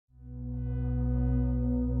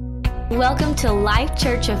Welcome to Life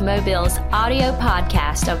Church of Mobile's audio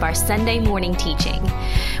podcast of our Sunday morning teaching.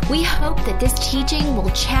 We hope that this teaching will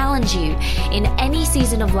challenge you in any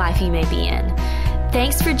season of life you may be in.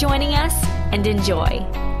 Thanks for joining us and enjoy.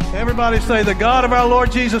 Everybody say, the God of our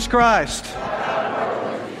Lord Jesus Christ,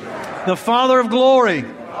 the Father of glory,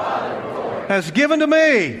 has given to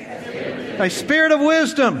me a spirit of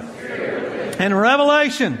wisdom and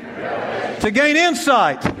revelation to gain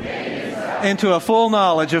insight into a full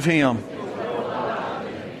knowledge of Him.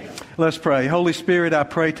 Let's pray. Holy Spirit, I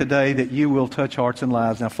pray today that you will touch hearts and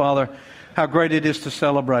lives. Now, Father, how great it is to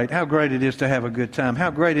celebrate. How great it is to have a good time. How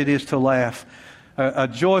great it is to laugh. A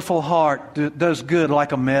joyful heart does good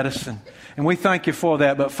like a medicine. And we thank you for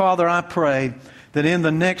that. But, Father, I pray that in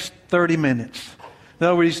the next 30 minutes,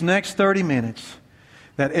 over these next 30 minutes,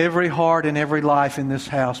 that every heart and every life in this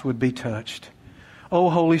house would be touched. Oh,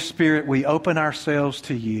 Holy Spirit, we open ourselves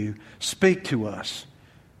to you. Speak to us.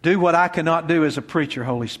 Do what I cannot do as a preacher,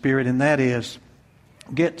 Holy Spirit, and that is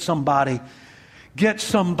get somebody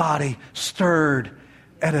stirred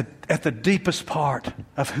at the deepest part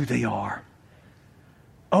of who they are.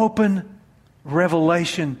 Open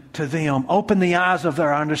revelation to them. Open the eyes of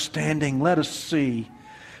their understanding. Let us see.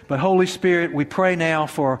 But Holy Spirit, we pray now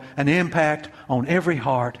for an impact on every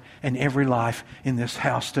heart and every life in this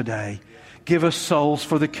house today. Give us souls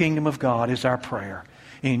for the kingdom of God is our prayer.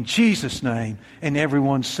 In Jesus' name, and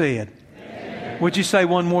everyone said. Amen. Would you say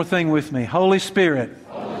one more thing with me? Holy Spirit,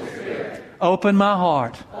 open my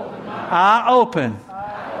heart. I open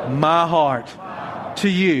my heart to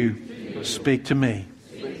you. Speak to me.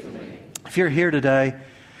 If you're here today,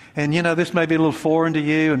 and you know this may be a little foreign to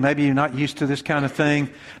you, and maybe you're not used to this kind of thing,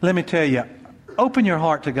 let me tell you, open your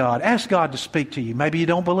heart to God. Ask God to speak to you. Maybe you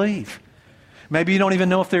don't believe. Maybe you don't even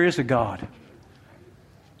know if there is a God.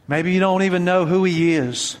 Maybe you don't even know who He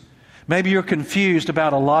is. Maybe you're confused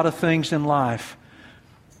about a lot of things in life.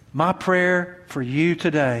 My prayer for you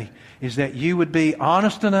today is that you would be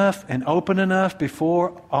honest enough and open enough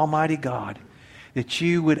before Almighty God that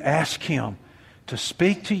you would ask Him to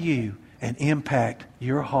speak to you and impact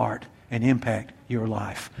your heart and impact your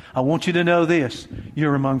life. I want you to know this.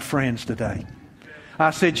 You're among friends today.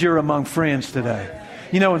 I said you're among friends today.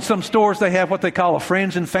 You know, in some stores they have what they call a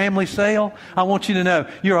friends and family sale. I want you to know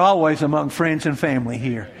you're always among friends and family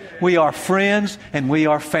here. We are friends and we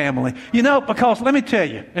are family. You know, because let me tell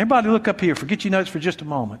you, everybody look up here. Forget your notes for just a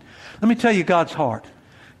moment. Let me tell you God's heart.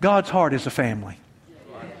 God's heart is a family.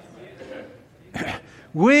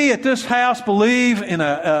 We at this house believe in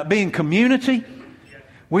being community.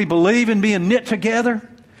 We believe in being knit together.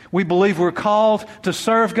 We believe we're called to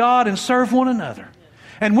serve God and serve one another.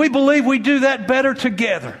 And we believe we do that better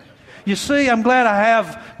together. You see, I'm glad I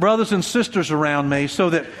have brothers and sisters around me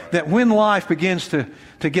so that when life begins to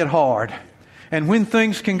get hard and when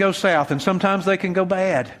things can go south and sometimes they can go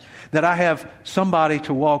bad, that I have somebody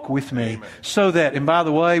to walk with me. So that, and by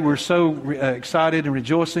the way, we're so excited and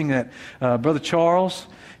rejoicing that Brother Charles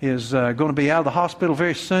is going to be out of the hospital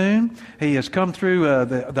very soon. He has come through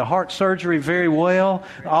the heart surgery very well.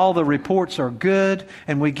 All the reports are good,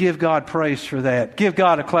 and we give God praise for that. Give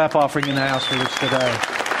God a clap offering in the house for this today.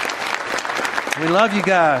 We love you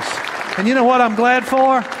guys. And you know what I'm glad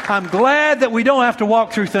for? I'm glad that we don't have to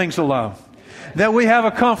walk through things alone. That we have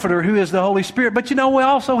a comforter who is the Holy Spirit. But you know, we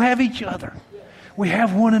also have each other. We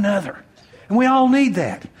have one another. And we all need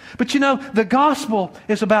that. But you know, the gospel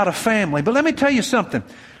is about a family. But let me tell you something.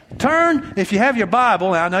 Turn, if you have your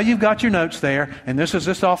Bible, I know you've got your notes there, and this is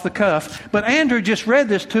just off the cuff, but Andrew just read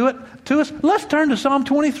this to us. Let's turn to Psalm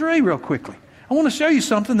 23 real quickly. I want to show you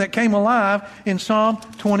something that came alive in Psalm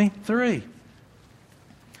 23.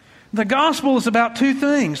 The gospel is about two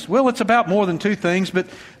things. Well, it's about more than two things, but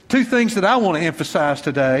two things that I want to emphasize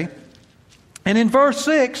today. And in verse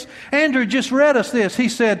 6, Andrew just read us this. He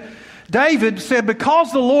said, David said,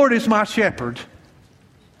 because the Lord is my shepherd,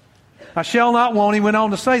 I shall not want. He went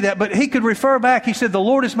on to say that, but he could refer back. He said, the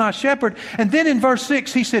Lord is my shepherd. And then in verse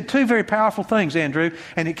 6, he said two very powerful things, Andrew,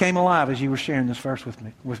 and it came alive as you were sharing this verse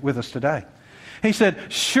with us today. He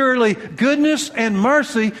said, surely goodness and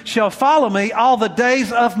mercy shall follow me all the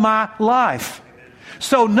days of my life.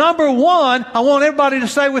 So number one, I want everybody to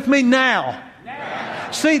say with me now.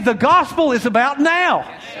 See, the gospel is about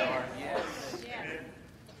now.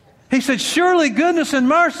 He said, surely goodness and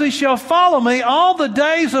mercy shall follow me all the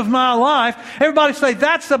days of my life. Everybody say,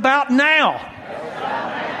 that's about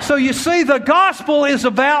now. So you see, the gospel is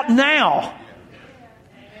about now.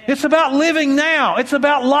 It's about living now. It's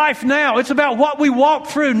about life now. It's about what we walk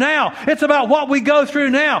through now. It's about what we go through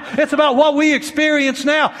now. It's about what we experience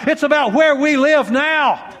now. It's about where we live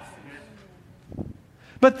now.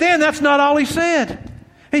 But then that's not all he said.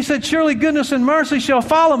 He said, surely goodness and mercy shall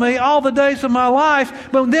follow me all the days of my life.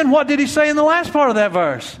 But then what did he say in the last part of that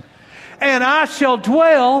verse? And I shall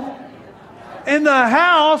dwell in the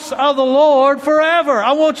house of the Lord forever.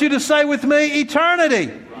 I want you to say with me,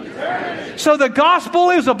 eternity. So the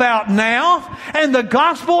gospel is about now, and the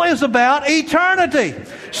gospel is about eternity.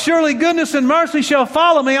 Surely goodness and mercy shall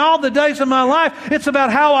follow me all the days of my life. It's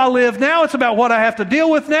about how I live now. It's about what I have to deal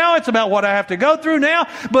with now. It's about what I have to go through now.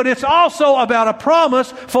 But it's also about a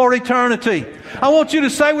promise for eternity. I want you to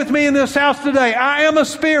say with me in this house today, I am a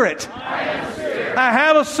spirit. I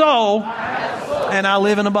have a soul. And I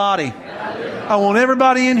live in a body. I want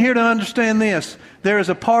everybody in here to understand this. There is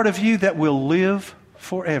a part of you that will live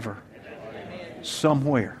forever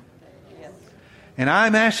somewhere. And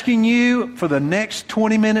I'm asking you for the next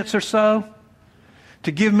 20 minutes or so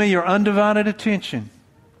to give me your undivided attention,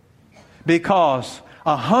 because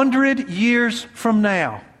 100 years from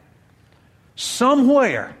now,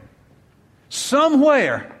 somewhere,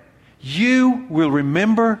 you will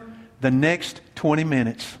remember the next 20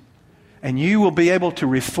 minutes, and you will be able to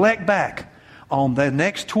reflect back on the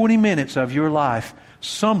next 20 minutes of your life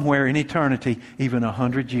somewhere in eternity, even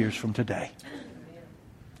 100 years from today.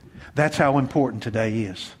 That's how important today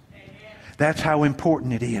is. That's how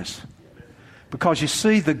important it is. Because you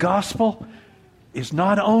see, the gospel is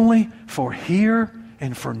not only for here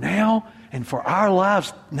and for now and for our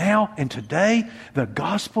lives now and today, the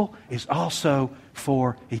gospel is also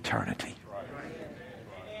for eternity.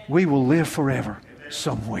 We will live forever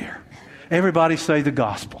somewhere. Everybody say the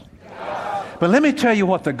gospel. But let me tell you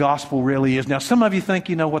what the gospel really is. Now, some of you think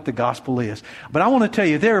you know what the gospel is. But I want to tell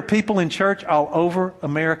you, there are people in church all over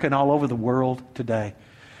America and all over the world today.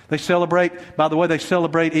 They celebrate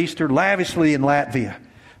Easter lavishly in Latvia.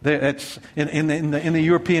 It's in the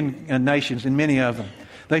European nations, in many of them.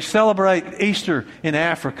 They celebrate Easter in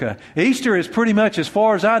Africa. Easter is pretty much, as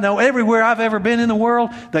far as I know, everywhere I've ever been in the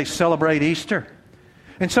world, they celebrate Easter.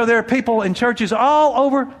 And so there are people in churches all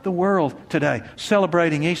over the world today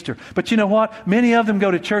celebrating Easter. But you know what? Many of them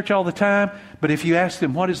go to church all the time, but if you ask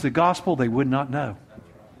them what is the gospel, they would not know.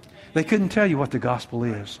 They couldn't tell you what the gospel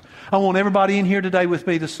is. I want everybody in here today with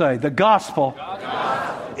me to say, the gospel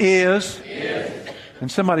is,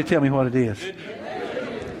 and somebody tell me what it is.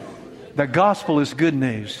 The gospel is good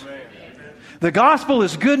news. The gospel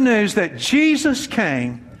is good news that Jesus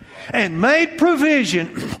came and made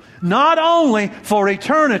provision not only for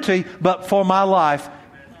eternity, but for my life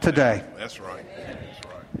today. That's right.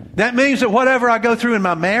 That means that whatever I go through in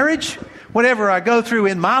my marriage, whatever I go through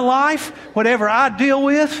in my life, whatever I deal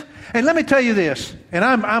with, and let me tell you this, and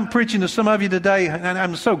I'm preaching to some of you today, and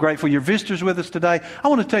I'm so grateful you're visitors with us today. I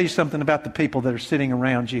want to tell you something about the people that are sitting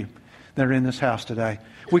around you that are in this house today.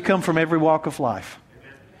 We come from every walk of life.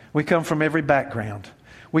 We come from every background.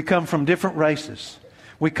 We come from different races.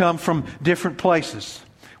 We come from different places.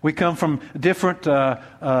 We come from different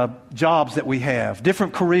jobs that we have,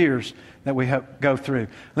 different careers that we go through.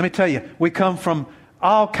 Let me tell you, we come from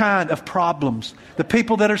all kind of problems. The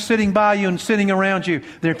people that are sitting by you and sitting around you,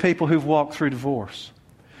 they're people who've walked through divorce.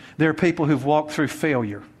 They're people who've walked through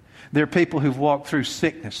failure. They're people who've walked through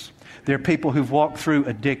sickness. They're people who've walked through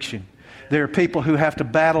addiction. There are people who have to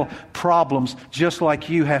battle problems just like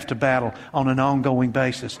you have to battle on an ongoing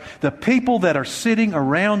basis. The people that are sitting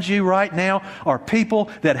around you right now are people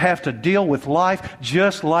that have to deal with life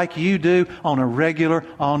just like you do on a regular,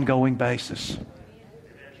 ongoing basis.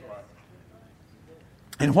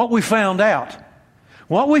 And what we found out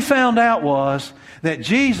was that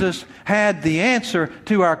Jesus had the answer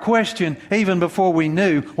to our question even before we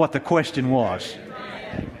knew what the question was.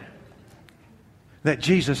 That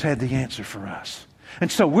Jesus had the answer for us.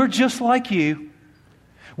 And so we're just like you.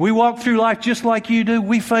 We walk through life just like you do.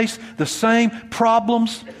 We face the same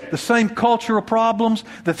problems, the same cultural problems,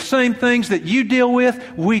 the same things that you deal with,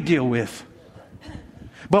 we deal with.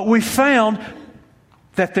 But we found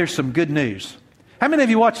that there's some good news. How many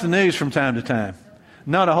of you watch the news from time to time?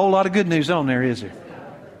 Not a whole lot of good news on there, is there?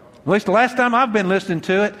 At least the last time I've been listening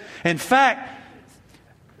to it. In fact,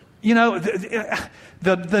 you know,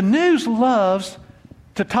 the news loves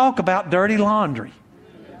to talk about dirty laundry.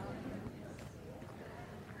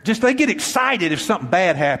 Just they get excited if something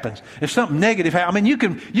bad happens, if something negative happens. I mean,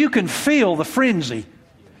 you can feel the frenzy.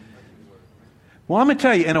 Well, I'm going to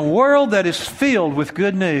tell you, in a world that is filled with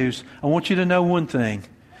good news, I want you to know one thing.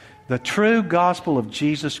 The true gospel of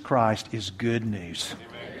Jesus Christ is good news.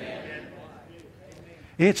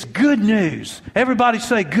 It's good news. Everybody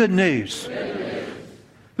say good news. Good news.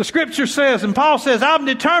 The Scripture says, and Paul says, I'm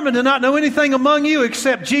determined to not know anything among you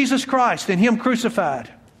except Jesus Christ and Him crucified.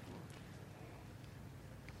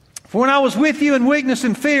 For when I was with you in weakness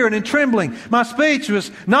and fear and in trembling, my speech was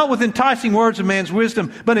not with enticing words of man's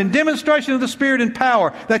wisdom, but in demonstration of the Spirit and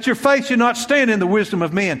power, that your faith should not stand in the wisdom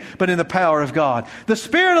of men, but in the power of God. The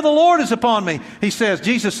Spirit of the Lord is upon me, he says,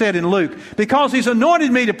 Jesus said in Luke, because he's anointed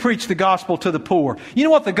me to preach the gospel to the poor. You know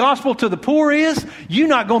what the gospel to the poor is? You're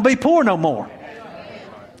not going to be poor no more.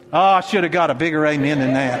 Oh, I should have got a bigger amen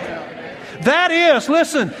than that.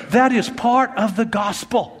 That is part of the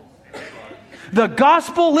gospel. The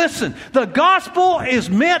gospel, listen, the gospel is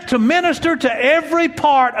meant to minister to every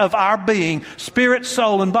part of our being, spirit,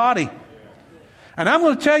 soul, and body. And I'm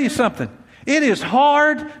going to tell you something. It is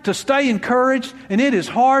hard to stay encouraged, and it is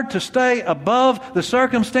hard to stay above the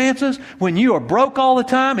circumstances when you are broke all the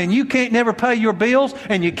time and you can't never pay your bills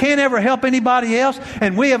and you can't ever help anybody else.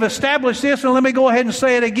 And we have established this, and let me go ahead and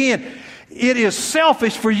say it again. It is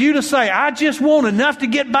selfish for you to say, I just want enough to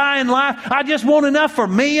get by in life. I just want enough for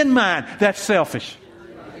me and mine. That's selfish.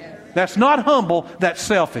 That's not humble. That's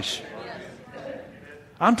selfish.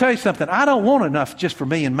 I'm telling you something. I don't want enough just for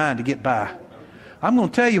me and mine to get by. I'm going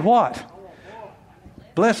to tell you what.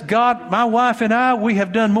 Bless God, my wife and I, we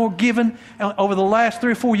have done more giving over the last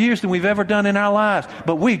 3 or 4 years than we've ever done in our lives.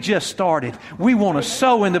 But we just started. We want to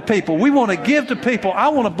sow into people. We want to give to people. I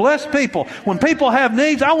want to bless people. When people have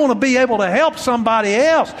needs, I want to be able to help somebody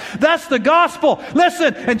else. That's the gospel.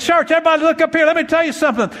 Listen, and church, everybody look up here. Let me tell you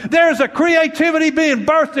something. There's a creativity being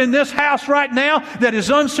birthed in this house right now that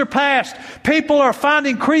is unsurpassed. People are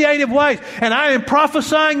finding creative ways. And I am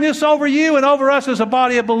prophesying this over you and over us as a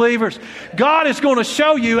body of believers. God is going to show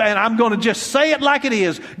you, and I'm going to just say it like it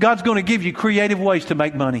is. God's going to give you creative ways to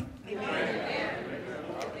make money.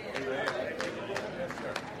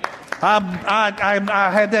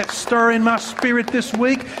 I had that stir in my spirit this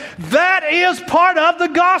week. That is part of the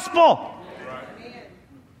gospel.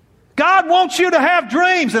 God wants you to have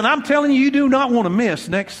dreams, and I'm telling you, you do not want to miss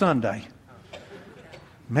next Sunday.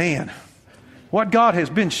 Man, what God has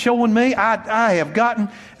been showing me, I have gotten,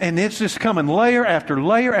 and it's just coming layer after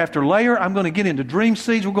layer after layer. I'm going to get into Dream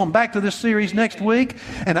Seeds. We're going back to this series next week.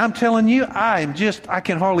 And I'm telling you, I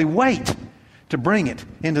can hardly wait to bring it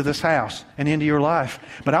into this house and into your life.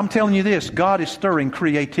 But I'm telling you this, God is stirring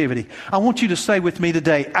creativity. I want you to say with me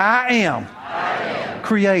today, I am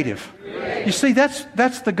creative. You see,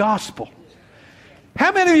 that's the gospel.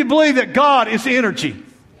 How many of you believe that God is energy?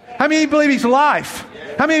 How many of you believe He's life?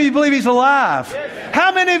 How many of you believe He's alive?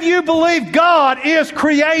 How many of you believe God is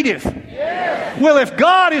creative? Well, if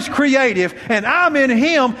God is creative and I'm in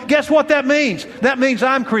Him, guess what that means? That means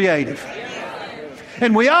I'm creative.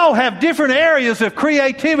 And we all have different areas of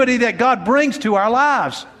creativity that God brings to our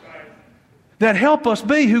lives that help us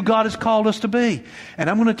be who God has called us to be. And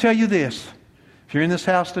I'm going to tell you this. If you're in this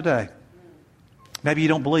house today, maybe you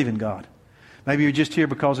don't believe in God. Maybe you're just here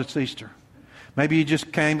because it's Easter. Maybe you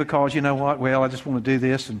just came because, you know what, well, I just want to do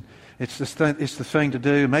this, and it's the thing to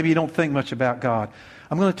do. Maybe you don't think much about God.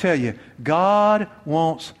 I'm going to tell you, God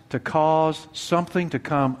wants to cause something to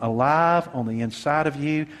come alive on the inside of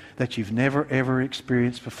you that you've never, ever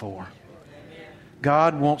experienced before.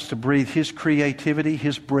 God wants to breathe His creativity,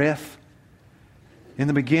 His breath. In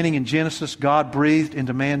the beginning, in Genesis, God breathed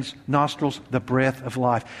into man's nostrils the breath of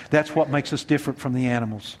life. That's what makes us different from the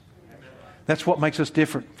animals. That's what makes us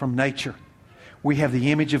different from nature. We have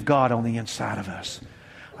the image of God on the inside of us.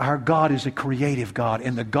 Our God is a creative God,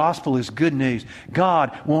 and the gospel is good news.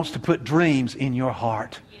 God wants to put dreams in your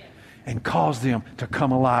heart and cause them to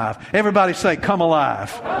come alive. Everybody say, come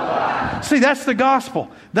alive. Come alive. See, that's the gospel.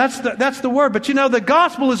 That's the word. But you know, the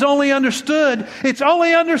gospel is only understood. It's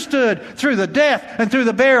only understood through the death and through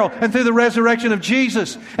the burial and through the resurrection of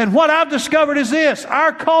Jesus. And what I've discovered is this.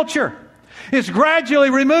 Our culture is gradually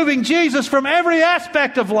removing Jesus from every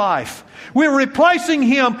aspect of life. We're replacing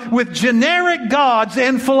Him with generic gods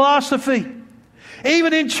and philosophy.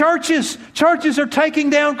 Even in churches are taking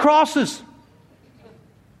down crosses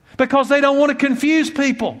because they don't want to confuse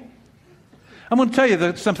people. I'm going to tell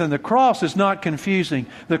you something. The cross is not confusing.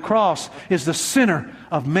 The cross is the center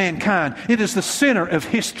of mankind. It is the center of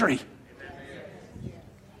history.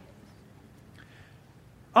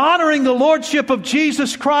 Honoring the Lordship of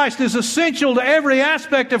Jesus Christ is essential to every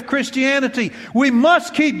aspect of Christianity. We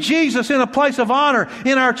must keep Jesus in a place of honor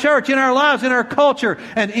in our church, in our lives, in our culture,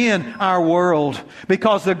 and in our world.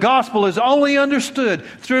 Because the gospel is only understood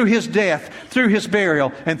through His death, through His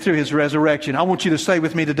burial, and through His resurrection. I want you to say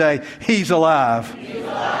with me today, He's alive. He's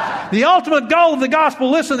alive. The ultimate goal of the gospel,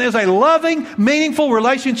 listen, is a loving, meaningful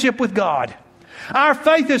relationship with God. Our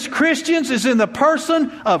faith as Christians is in the person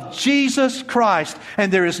of Jesus Christ,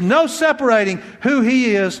 and there is no separating who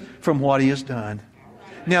He is from what He has done.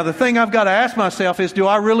 Now, the thing I've got to ask myself is, do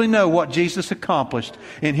I really know what Jesus accomplished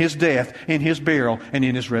in His death, in His burial, and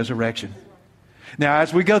in His resurrection? Now,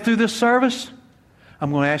 as we go through this service,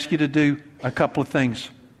 I'm going to ask you to do a couple of things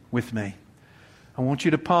with me. I want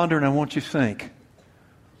you to ponder and I want you to think,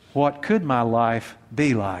 what could my life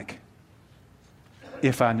be like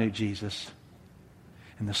if I knew Jesus?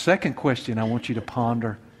 And the second question I want you to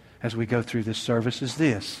ponder as we go through this service is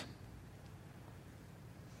this.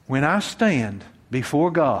 When I stand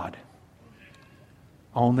before God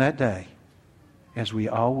on that day, as we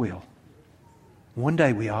all will, one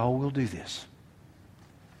day we all will do this,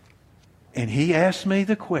 and He asked me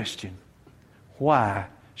the question, why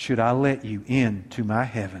should I let you into my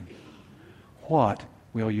heaven? What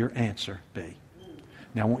will your answer be?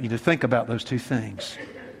 Now I want you to think about those two things,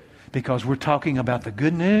 because we're talking about the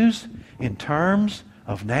good news in terms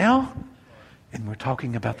of now, and we're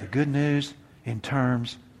talking about the good news in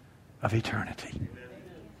terms of eternity.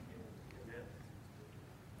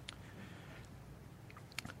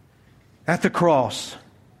 At the cross,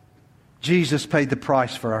 Jesus paid the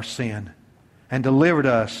price for our sin and delivered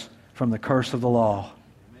us from the curse of the law.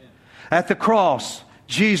 At the cross,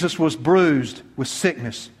 Jesus was bruised with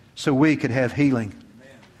sickness so we could have healing.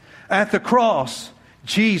 At the cross,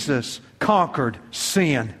 Jesus conquered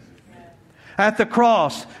sin. At the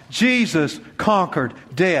cross, Jesus conquered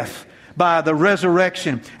death by the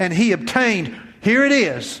resurrection, and He obtained, here it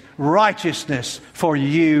is, righteousness for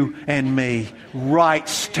you and me, right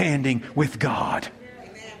standing with God.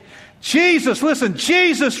 Jesus, listen,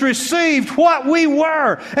 Jesus received what we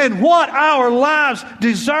were and what our lives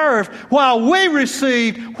deserved, while we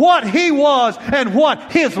received what He was and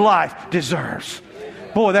what His life deserves.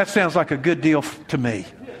 Boy, that sounds like a good deal to me.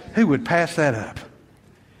 Who would pass that up?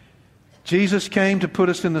 Jesus came to put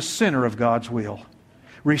us in the center of God's will,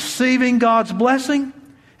 receiving God's blessing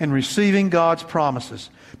and receiving God's promises.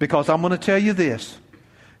 Because I'm going to tell you this,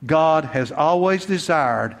 God has always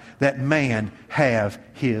desired that man have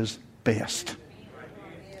his best.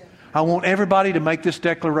 I want everybody to make this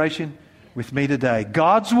declaration with me today.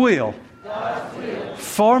 God's will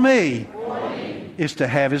for me is to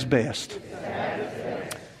have His best.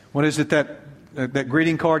 What is it, that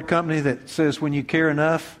greeting card company that says when you care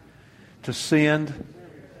enough to send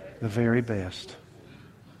the very best?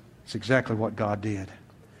 It's exactly what God did.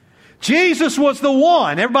 Jesus was the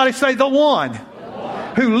one, everybody say the one,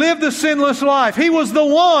 who lived the sinless life. He was the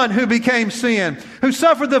one who became sin, who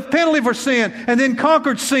suffered the penalty for sin and then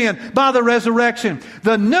conquered sin by the resurrection.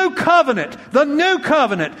 The new covenant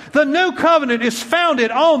is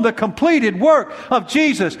founded on the completed work of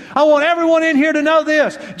Jesus. I want everyone in here to know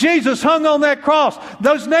this. Jesus hung on that cross.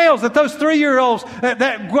 Those nails that those 3-year-olds,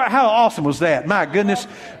 how awesome was that? My goodness.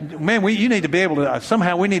 Man, you need to be able to,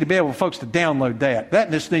 somehow we need to be able for folks to download that.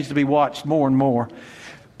 That just needs to be watched more and more.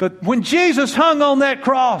 But when Jesus hung on that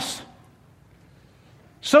cross,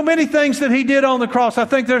 so many things that He did on the cross. I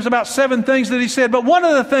think there's about 7 things that He said. But one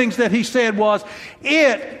of the things that He said was,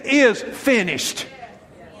 "It is finished."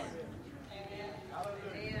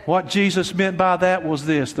 What Jesus meant by that was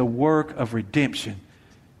this: the work of redemption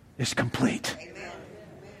is complete.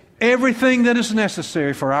 Everything that is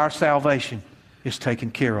necessary for our salvation is taken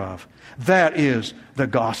care of. That is the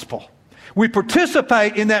gospel. We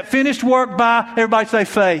participate in that finished work by, everybody say,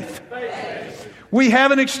 faith. We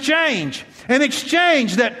have an exchange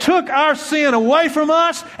that took our sin away from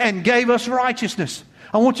us and gave us righteousness.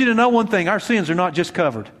 I want you to know one thing: our sins are not just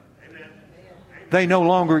covered. They no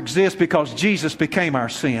longer exist because Jesus became our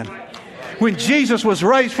sin. When Jesus was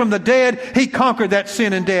raised from the dead, He conquered that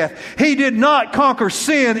sin and death. He did not conquer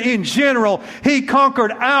sin in general. He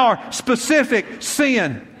conquered our specific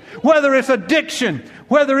sin. Whether it's addiction,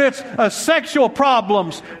 whether it's sexual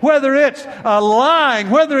problems, whether it's lying,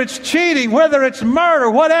 whether it's cheating, whether it's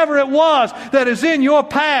murder, whatever it was that is in your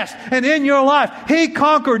past and in your life, He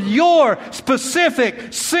conquered your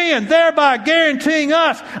specific sin, thereby guaranteeing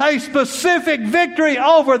us a specific victory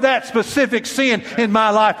over that specific sin in my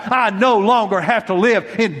life. I no longer have to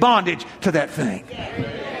live in bondage to that thing.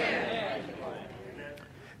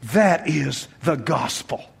 That is the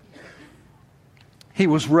gospel. He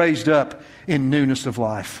was raised up in newness of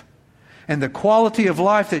life. And the quality of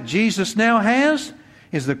life that Jesus now has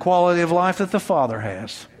is the quality of life that the Father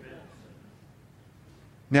has.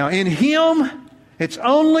 Now in Him, it's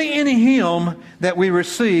only in Him that we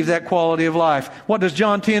receive that quality of life. What does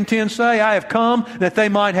John 10:10 say? I have come that they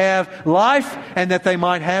might have life and that they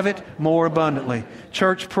might have it more abundantly.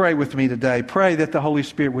 Church, pray with me today. Pray that the Holy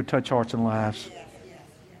Spirit would touch hearts and lives.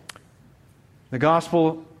 The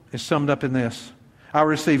gospel is summed up in this: I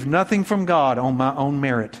receive nothing from God on my own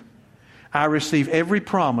merit. I receive every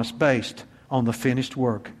promise based on the finished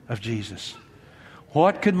work of Jesus.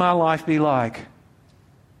 What could my life be like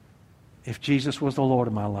if Jesus was the Lord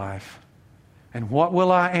of my life? And what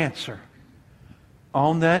will I answer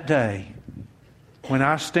on that day when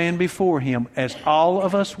I stand before Him, as all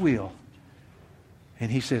of us will,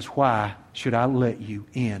 and He says, why should I let you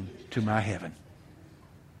in to my heaven?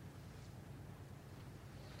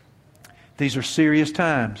 These are serious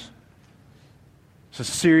times. It's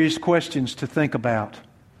serious questions to think about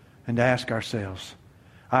and to ask ourselves.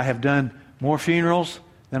 I have done more funerals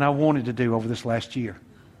than I wanted to do over this last year.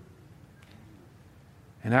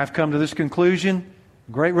 And I've come to this conclusion,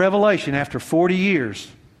 great revelation after 40 years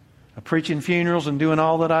of preaching funerals and doing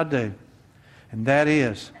all that I do. And that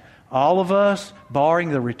is, all of us, barring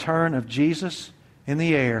the return of Jesus in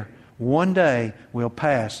the air, one day will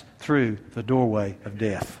pass through the doorway of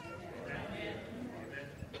death.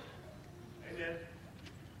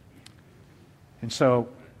 And so,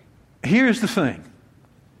 here's the thing.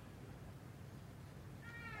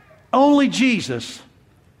 Only Jesus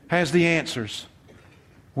has the answers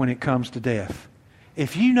when it comes to death.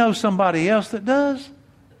 If you know somebody else that does,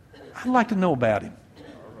 I'd like to know about him.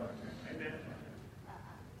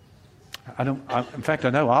 In fact, I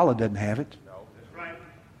know Allah doesn't have it.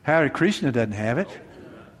 Hare Krishna doesn't have it.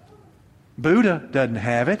 Buddha doesn't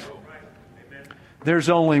have it. There's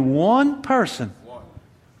only one person.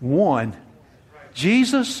 One.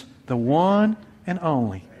 Jesus, the one and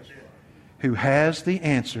only, who has the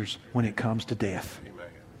answers when it comes to death.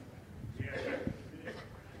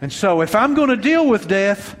 And so if I'm going to deal with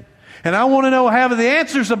death, and I want to know how the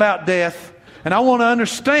answers about death, and I want to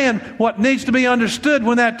understand what needs to be understood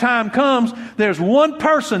when that time comes, there's one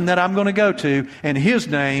person that I'm going to go to, and His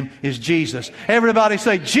name is Jesus. Everybody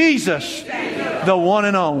say, Jesus, the one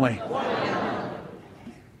and only.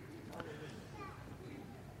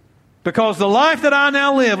 Because the life that I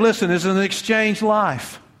now live, listen, is an exchange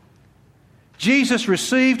life. Jesus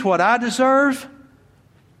received what I deserve.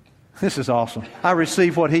 This is awesome. I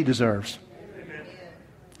receive what He deserves.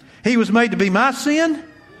 He was made to be my sin.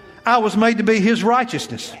 I was made to be His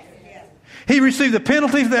righteousness. He received the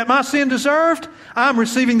penalty that my sin deserved. I'm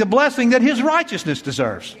receiving the blessing that His righteousness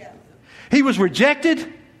deserves. He was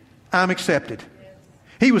rejected. I'm accepted.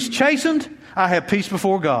 He was chastened. I have peace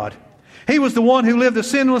before God. He was the one who lived a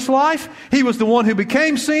sinless life. He was the one who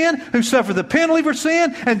became sin, who suffered the penalty for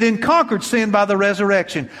sin, and then conquered sin by the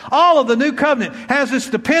resurrection. All of the new covenant has its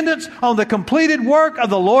dependence on the completed work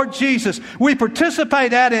of the Lord Jesus. We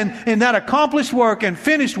participate in that accomplished work and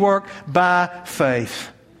finished work by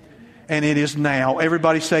faith. And it is now.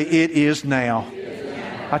 Everybody say, it is now.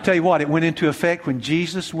 I tell you what, it went into effect when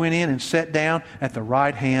Jesus went in and sat down at the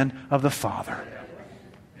right hand of the Father.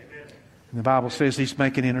 And the Bible says He's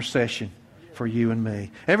making intercession for you and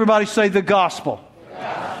me. Everybody say the gospel.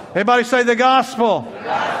 Everybody say the gospel.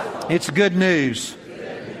 It's good news.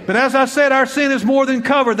 But as I said, our sin is more than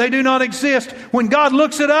covered. They do not exist. When God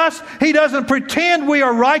looks at us, He doesn't pretend we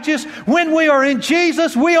are righteous. When we are in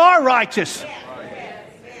Jesus, we are righteous.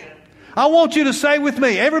 I want you to say with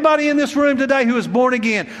me, everybody in this room today who is born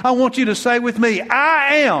again, I want you to say with me,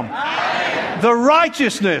 I am the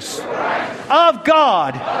righteousness of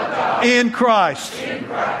God in Christ.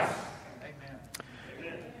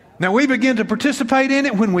 Now we begin to participate in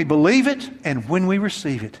it when we believe it and when we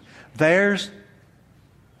receive it. There's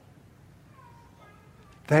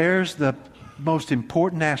the most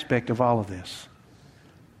important aspect of all of this.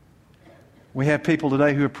 We have people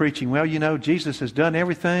today who are preaching, well, you know, Jesus has done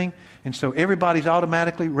everything, and so everybody's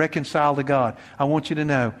automatically reconciled to God. I want you to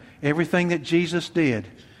know, everything that Jesus did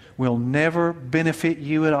will never benefit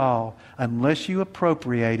you at all unless you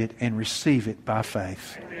appropriate it and receive it by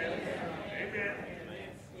faith. Amen.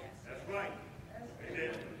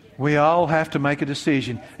 We all have to make a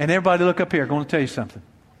decision. And everybody look up here, I'm going to tell you something.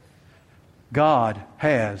 God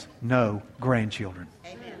has no grandchildren.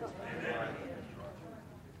 Amen.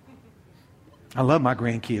 I love my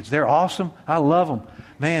grandkids. They're awesome. I love them.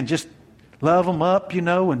 Man, just love them up, you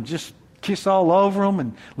know, and just kiss all over them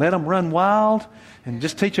and let them run wild and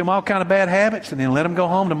just teach them all kind of bad habits and then let them go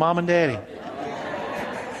home to mom and daddy.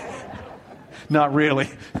 Not really,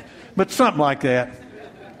 but something like that.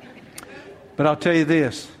 But I'll tell you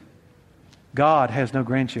this. God has no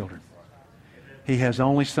grandchildren. He has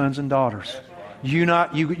only sons and daughters. You're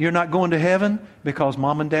not going to heaven because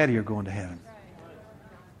mom and daddy are going to heaven.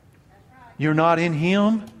 You're not in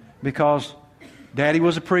Him because daddy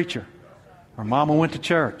was a preacher or mama went to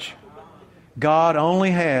church. God only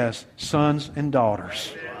has sons and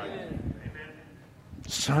daughters.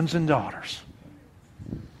 Sons and daughters.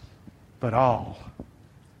 But all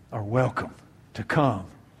are welcome to come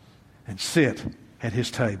and sit at His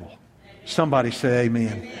table. Somebody say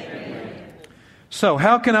amen. So,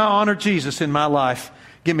 how can I honor Jesus in my life?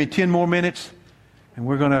 Give me 10 more minutes, and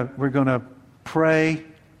we're gonna pray,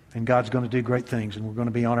 and God's going to do great things, and we're going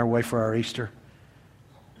to be on our way for our Easter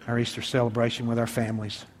celebration with our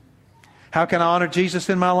families. How can I honor Jesus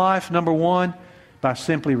in my life? Number one, by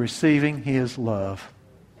simply receiving His love.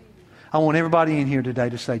 I want everybody in here today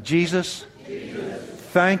to say, Jesus,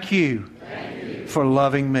 thank you for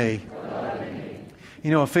loving me.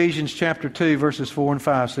 You know, Ephesians chapter 2, verses 4 and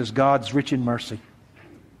 5 says, God's rich in mercy,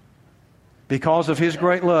 because of His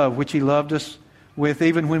great love, which He loved us with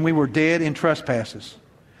even when we were dead in trespasses,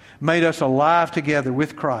 made us alive together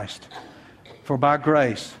with Christ. For by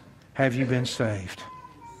grace have you been saved.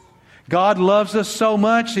 God loves us so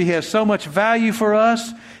much. He has so much value for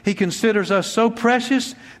us. He considers us so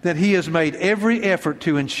precious that He has made every effort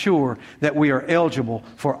to ensure that we are eligible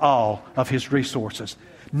for all of His resources.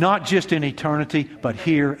 Not just in eternity, but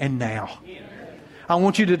here and now. I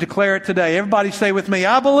want you to declare it today. Everybody say with me,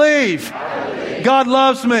 I believe, God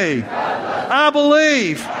loves me. I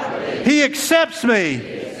believe He accepts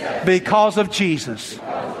me because of Jesus.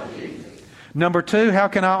 Number two, how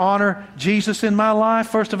can I honor Jesus in my life?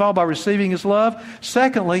 First of all, by receiving His love.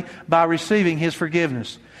 Secondly, by receiving His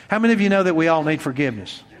forgiveness. How many of you know that we all need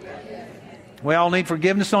forgiveness? We all need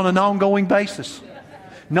forgiveness on an ongoing basis.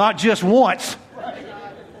 Not just once.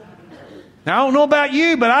 Now, I don't know about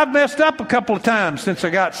you, but I've messed up a couple of times since I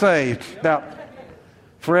got saved. About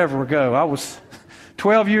forever ago. I was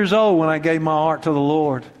 12 years old when I gave my heart to the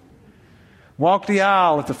Lord. Walked the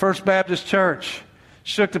aisle at the First Baptist Church.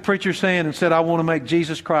 Shook the preacher's hand and said, I want to make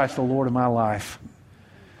Jesus Christ the Lord of my life.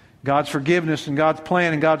 God's forgiveness and God's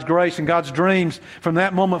plan and God's grace and God's dreams from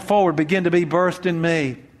that moment forward began to be birthed in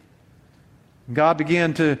me. God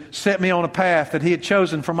began to set me on a path that He had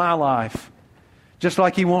chosen for my life, just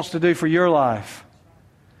like He wants to do for your life.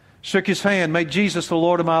 Shook His hand, made Jesus the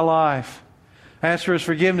Lord of my life. Asked for His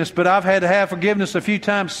forgiveness, but I've had to have forgiveness a few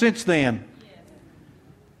times since then,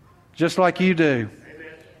 just like you do.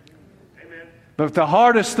 But the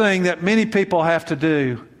hardest thing that many people have to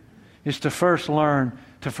do is to first learn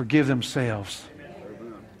to forgive themselves.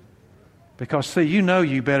 Because, see, you know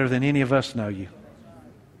you better than any of us know you.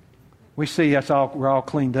 We see we're all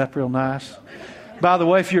cleaned up real nice. By the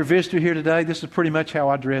way, if you're a visitor here today, this is pretty much how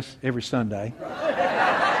I dress every Sunday.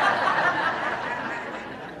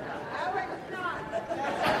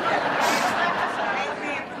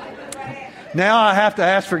 Now I have to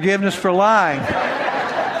ask forgiveness for lying.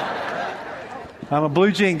 I'm a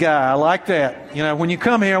blue jean guy. I like that. You know, when you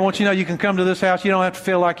come here, I want you to know you can come to this house. You don't have to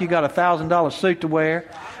feel like you got a $1,000 suit to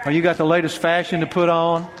wear or you got the latest fashion to put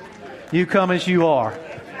on. You come as you are.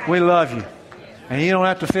 We love you. And you don't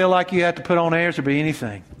have to feel like you have to put on airs or be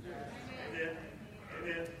anything.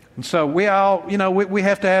 And so we all, you know, we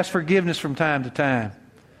have to ask forgiveness from time to time.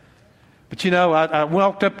 But, you know, I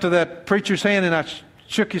walked up to that preacher's hand and I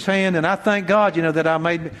shook his hand, and I thank God, you know, that I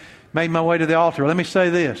made my way to the altar. Let me say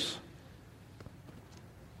this.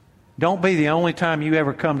 Don't be the only time you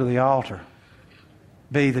ever come to the altar.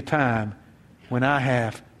 Be the time when I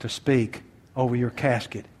have to speak over your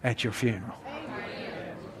casket at your funeral.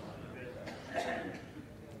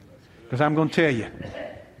 Because I'm going to tell you,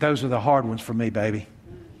 those are the hard ones for me, baby.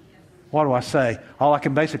 What do I say? All I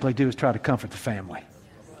can basically do is try to comfort the family.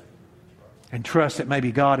 And trust that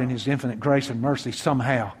maybe God in His infinite grace and mercy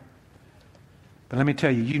somehow. But let me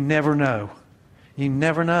tell you, you never know. You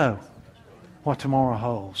never know what tomorrow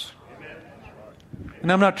holds.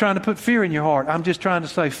 And I'm not trying to put fear in your heart. I'm just trying to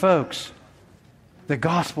say, folks, the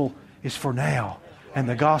gospel is for now, and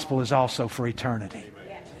the gospel is also for eternity.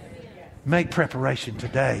 Make preparation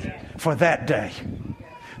today for that day.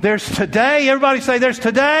 There's today. Everybody say there's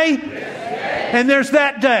today, and there's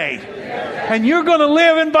that day. And you're going to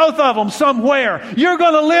live in both of them somewhere. You're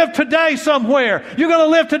going to live today somewhere. You're going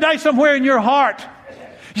to live today somewhere in your heart.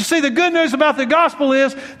 You see, the good news about the gospel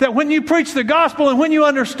is that when you preach the gospel and when you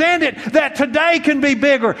understand it, that today can be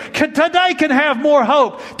bigger. Today can have more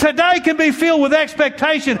hope. Today can be filled with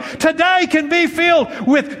expectation. Today can be filled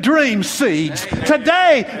with dream seeds.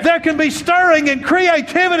 Today there can be stirring and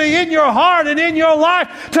creativity in your heart and in your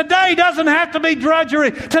life. Today doesn't have to be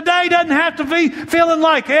drudgery. Today doesn't have to be feeling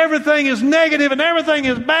like everything is negative and everything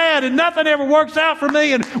is bad and nothing ever works out for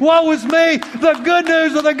me and woe is me. The good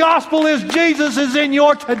news of the gospel is Jesus is in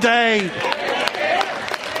your today.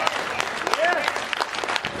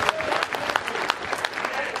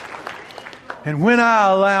 And when I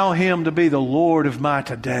allow Him to be the Lord of my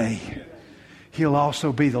today, He'll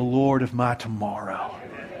also be the Lord of my tomorrow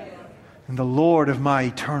and the Lord of my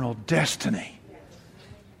eternal destiny.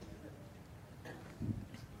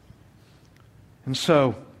 And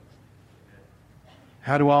so,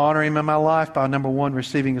 How do I honor Him in my life? By number one,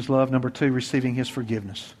 receiving His love. Number two, receiving His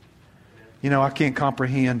forgiveness. You know, I can't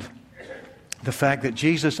comprehend the fact that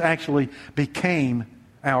Jesus actually became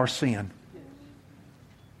our sin.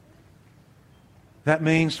 That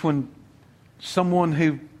means when someone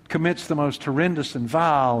who commits the most horrendous and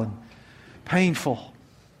vile and painful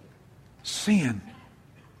sin,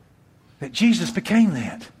 that Jesus became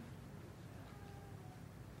that.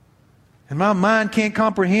 And my mind can't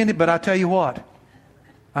comprehend it, but I tell you what,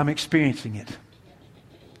 I'm experiencing it.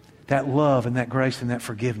 That love and that grace and that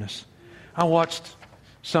forgiveness. I watched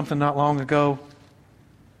something not long ago,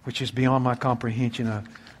 which is beyond my comprehension,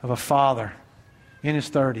 of a father in his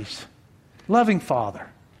 30s. Loving father.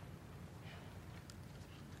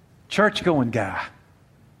 Church-going guy.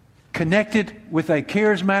 Connected with a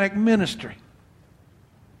charismatic ministry.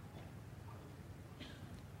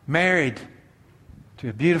 Married to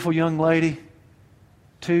a beautiful young lady.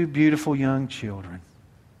 2 beautiful young children.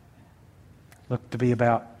 Looked to be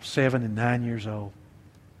about 7 and 9 years old.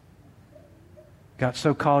 Got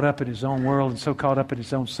so caught up in his own world and so caught up in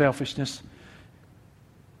his own selfishness.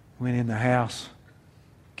 Went in the house,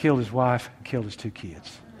 killed his wife, and killed his 2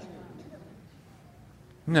 kids.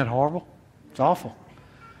 Isn't that horrible? It's awful.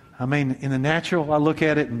 I mean, in the natural, I look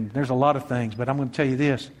at it and there's a lot of things, but I'm going to tell you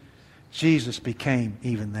this. Jesus became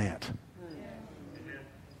even that.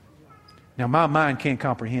 Now, my mind can't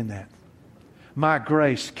comprehend that. My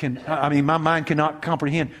mind cannot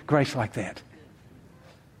comprehend grace like that.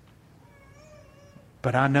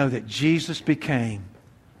 But I know that Jesus became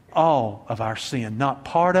all of our sin. Not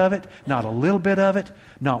part of it, not a little bit of it,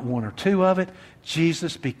 not 1 or 2 of it.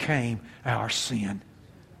 Jesus became our sin.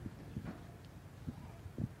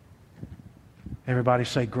 Everybody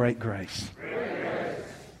say, great grace. Great grace.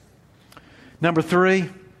 Number 3,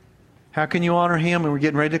 how can you honor Him? And we're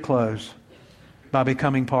getting ready to close. By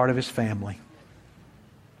becoming part of His family.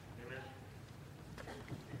 Amen.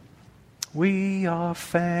 We are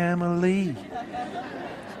family.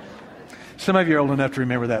 Some of you are old enough to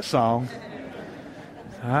remember that song.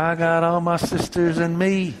 I got all my sisters and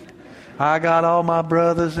me. I got all my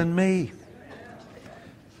brothers and me.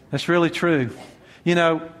 That's really true. You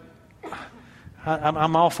know,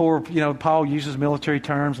 I'm all for, Paul uses military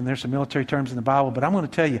terms, and there's some military terms in the Bible, but I'm going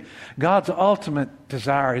to tell you, God's ultimate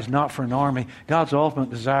desire is not for an army. God's ultimate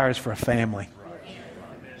desire is for a family.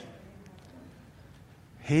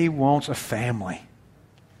 He wants a family.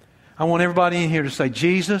 I want everybody in here to say,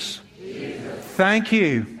 Jesus, thank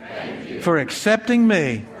you for accepting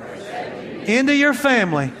me into your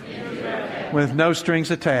family with no strings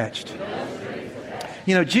attached.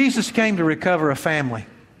 You know, Jesus came to recover a family.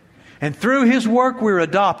 And through His work, we're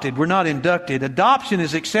adopted. We're not inducted. Adoption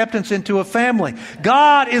is acceptance into a family.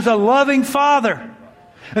 God is a loving Father.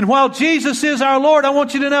 And while Jesus is our Lord, I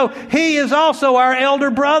want you to know He is also our elder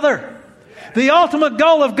brother. The ultimate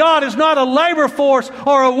goal of God is not a labor force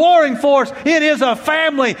or a warring force. It is a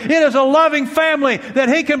family. It is a loving family that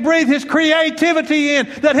He can breathe His creativity in,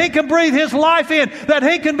 that He can breathe His life in, that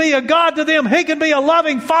He can be a God to them. He can be a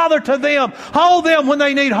loving Father to them. Hold them when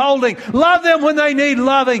they need holding. Love them when they need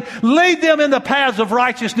loving. Lead them in the paths of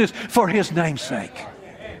righteousness for His name's sake.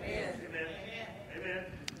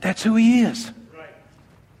 That's who He is.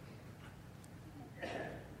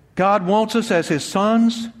 God wants us as His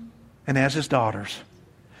sons and as His daughters.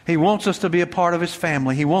 He wants us to be a part of His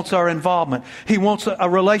family. He wants our involvement. He wants a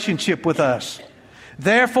relationship with us.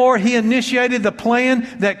 Therefore, He initiated the plan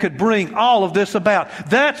that could bring all of this about.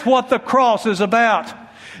 That's what the cross is about.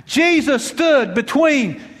 Jesus stood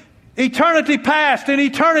between eternity past and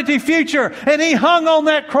eternity future, and He hung on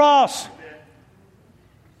that cross.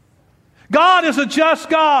 God is a just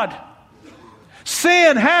God.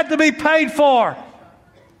 Sin had to be paid for.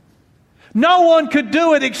 No one could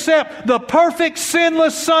do it except the perfect,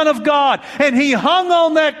 sinless Son of God. And He hung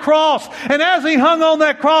on that cross. And as He hung on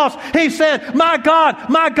that cross, He said, my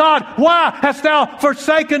God, why hast Thou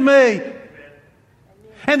forsaken me?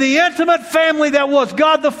 And the intimate family that was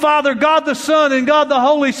God the Father, God the Son, and God the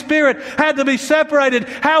Holy Spirit had to be separated.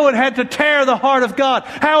 How it had to tear the heart of God.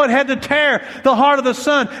 How it had to tear the heart of the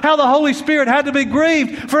Son. How the Holy Spirit had to be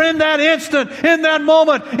grieved. For in that instant, in that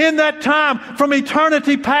moment, in that time, from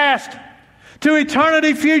eternity past to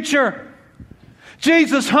eternity future,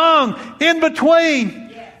 Jesus hung in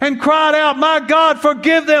between and cried out, my God,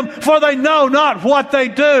 forgive them, for they know not what they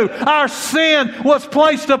do. Our sin was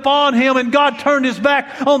placed upon Him, and God turned His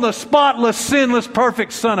back on the spotless, sinless,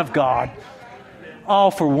 perfect Son of God.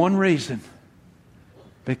 All for one reason.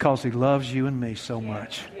 Because He loves you and me so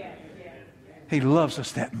much. He loves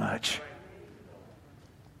us that much.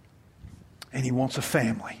 And He wants a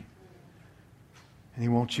family. And He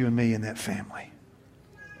wants you and me in that family.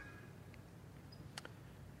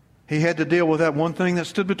 He had to deal with that one thing that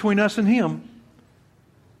stood between us and Him.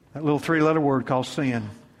 That little 3-letter word called sin.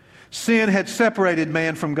 Sin had separated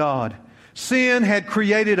man from God. Sin had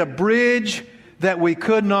created a bridge that we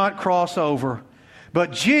could not cross over.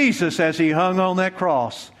 But Jesus, as He hung on that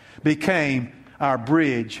cross, became our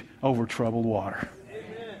bridge over troubled water.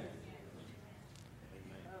 Amen.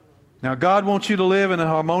 Now, God wants you to live in a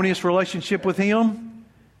harmonious relationship with Him,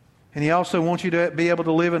 and He also wants you to be able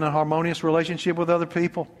to live in a harmonious relationship with other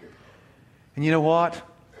people. And you know what?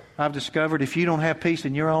 I've discovered if you don't have peace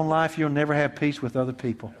in your own life, you'll never have peace with other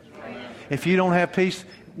people. If you don't have peace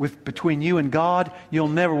between you and God, you'll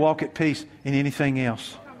never walk at peace in anything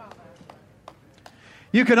else.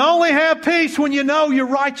 You can only have peace when you know you're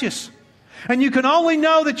righteous. And you can only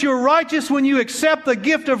know that you're righteous when you accept the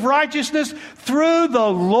gift of righteousness through the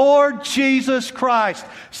Lord Jesus Christ.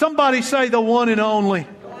 Somebody say the one and only.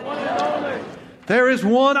 The one and only. There is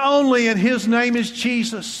one only, and His name is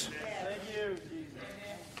Jesus.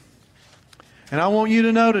 And I want you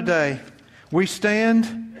to know today, we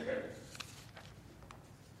stand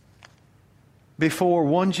before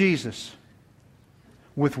one Jesus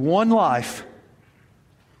with one life.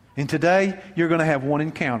 And today, you're going to have one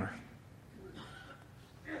encounter.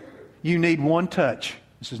 You need one touch.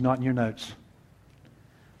 This is not in your notes.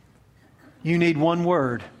 You need one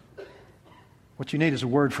word. What you need is a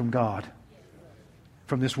word from God,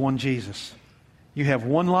 from this one Jesus. You have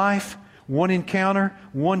one life, one encounter,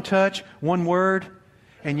 one touch, one word,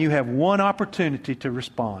 and you have one opportunity to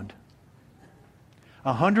respond.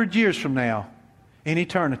 100 years from now, in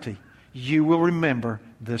eternity, you will remember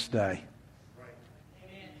this day.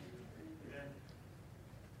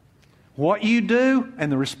 What you do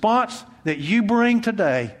and the response that you bring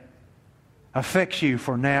today affects you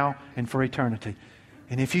for now and for eternity.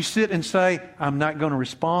 And if you sit and say, I'm not going to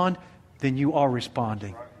respond, then you are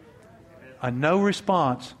responding. A no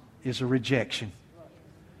response is a rejection.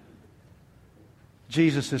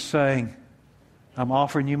 Jesus is saying, I'm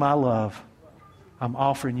offering you my love. I'm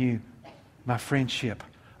offering you my friendship.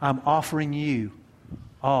 I'm offering you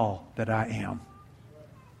all that I am.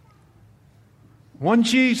 One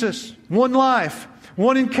Jesus, one life,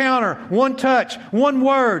 one encounter, one touch, one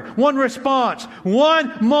word, one response,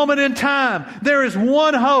 one moment in time. There is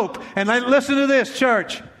one hope. And listen to this,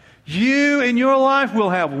 church. You in your life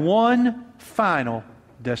will have one final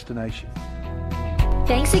destination.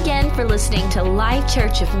 Thanks again for listening to Life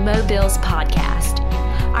Church of Mobile's podcast.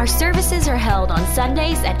 Our services are held on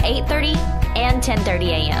Sundays at 8:30 and 10:30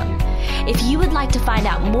 a.m. If you would like to find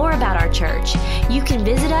out more about our church, you can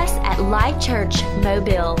visit us at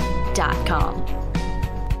lifechurchmobile.com.